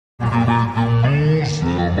Hey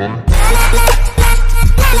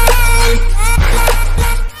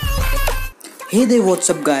there, what's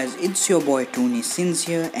up guys, it's your boy Tony Sins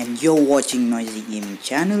here and you're watching Noisy Gaming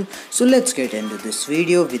channel. So let's get into this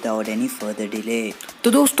video without any further delay.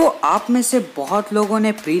 तो दोस्तों, आप में से बहुत लोगों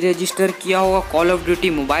ने pre register किया होगा कॉल ऑफ ड्यूटी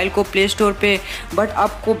मोबाइल को प्ले स्टोर पे, बट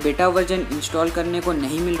आपको बेटा वर्जन इंस्टॉल करने को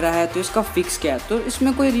नहीं मिल रहा है। तो इसका फिक्स क्या है? तो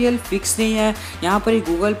इसमें कोई रियल फिक्स नहीं है। यहाँ पर ही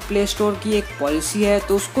गूगल प्ले स्टोर की एक पॉलिसी है,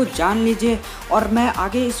 तो उसको जान लीजिए। और मैं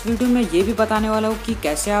आगे इस वीडियो में ये भी बताने वाला हूँ कि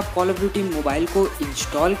कैसे आप कॉल ऑफ ड्यूटी मोबाइल को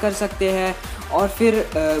इंस्टॉल कर सकते हैं और फिर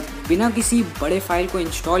बिना किसी बड़े फाइल को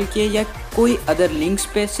इंस्टॉल किए या कोई अदर लिंक्स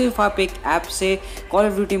पे सिर्फ आप एक ऐप से कॉल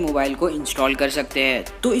ऑफ ड्यूटी मोबाइल को इंस्टॉल कर सकते हैं।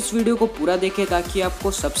 तो इस वीडियो को पूरा देखें ताकि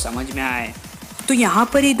आपको सब समझ में आए। तो यहाँ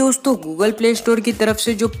पर ही दोस्तों, गूगल प्ले स्टोर की तरफ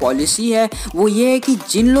से जो पॉलिसी है वो ये है कि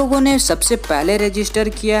जिन लोगों ने सबसे पहले रजिस्टर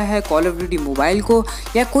किया है कॉल ऑफ ड्यूटी मोबाइल को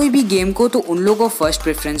या कोई भी गेम को, तो उन लोगों को फर्स्ट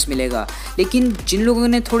प्रेफरेंस मिलेगा। लेकिन जिन लोगों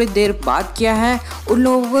ने थोड़ी देर बाद किया है उन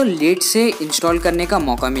लोगों को लेट से इंस्टॉल करने का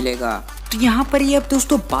मौका मिलेगा। तो यहाँ पर ये अब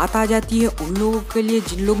दोस्तों बात आ जाती है उन लोगों के लिए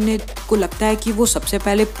जिन लोग ने को लगता है कि वो सबसे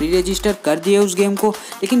पहले प्री रजिस्टर कर दिए उस गेम को,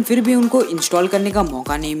 लेकिन फिर भी उनको इंस्टॉल करने का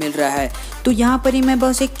मौका नहीं मिल रहा है। तो यहाँ पर ही मैं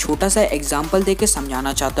बस एक छोटा सा एग्जांपल देके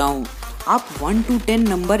समझाना चाहता हूँ। आप 1 to 10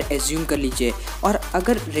 नंबर एज्यूम कर लीजिए और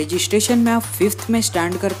अगर रजिस्ट्रेशन में आप 5th में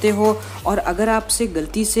स्टैंड करते हो और अगर आपसे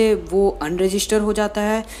गलती से वो अनरजिस्टर हो जाता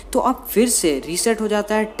है तो आप फिर से रीसेट हो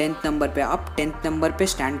जाता है 10th नंबर पे, आप 10th नंबर पे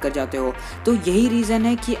स्टैंड कर जाते हो। तो यही रीज़न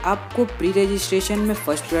है कि आपको प्री रजिस्ट्रेशन में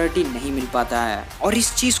फर्स्ट प्रायोरिटी नहीं मिल पाता है। और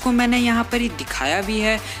इस चीज़ को मैंने यहाँ पर ही दिखाया भी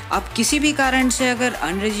है। आप किसी भी कारण से अगर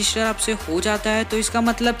अनरजिस्टर आपसे हो जाता है तो इसका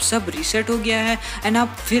मतलब सब रीसेट हो गया है एंड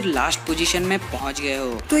आप फिर लास्ट पोजीशन में पहुँच गए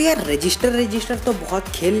हो। तो यार रजिस्टर तो बहुत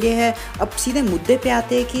खेल लिए है, अब सीधे मुद्दे पे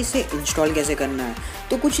आते हैं कि इसे इंस्टॉल कैसे करना है।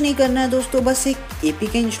 तो कुछ नहीं करना है दोस्तों, बस एक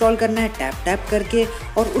एपीके इंस्टॉल करना है टैप करके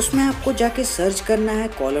और उसमें आपको जाके सर्च करना है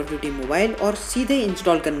कॉल ऑफ ड्यूटी मोबाइल और सीधे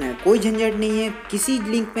इंस्टॉल करना है। कोई झंझट नहीं है, किसी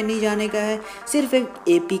लिंक पे नहीं जाने का है, सिर्फ एक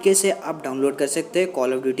एपीके से आप डाउनलोड कर सकते हैं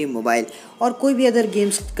कॉल ऑफ ड्यूटी मोबाइल। और कोई भी अदर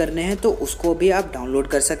गेम्स करने हैं तो उसको भी आप डाउनलोड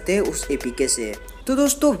कर सकते हैं उस एपीके से। तो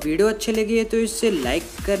दोस्तों, वीडियो अच्छी लगी है तो इसे लाइक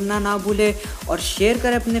करना ना भूले और शेयर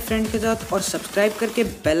करें अपने फ्रेंड के साथ और सब्सक्राइब करके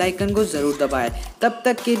बेल आइकन को ज़रूर दबाएं। तब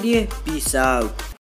तक के लिए पीस आउट।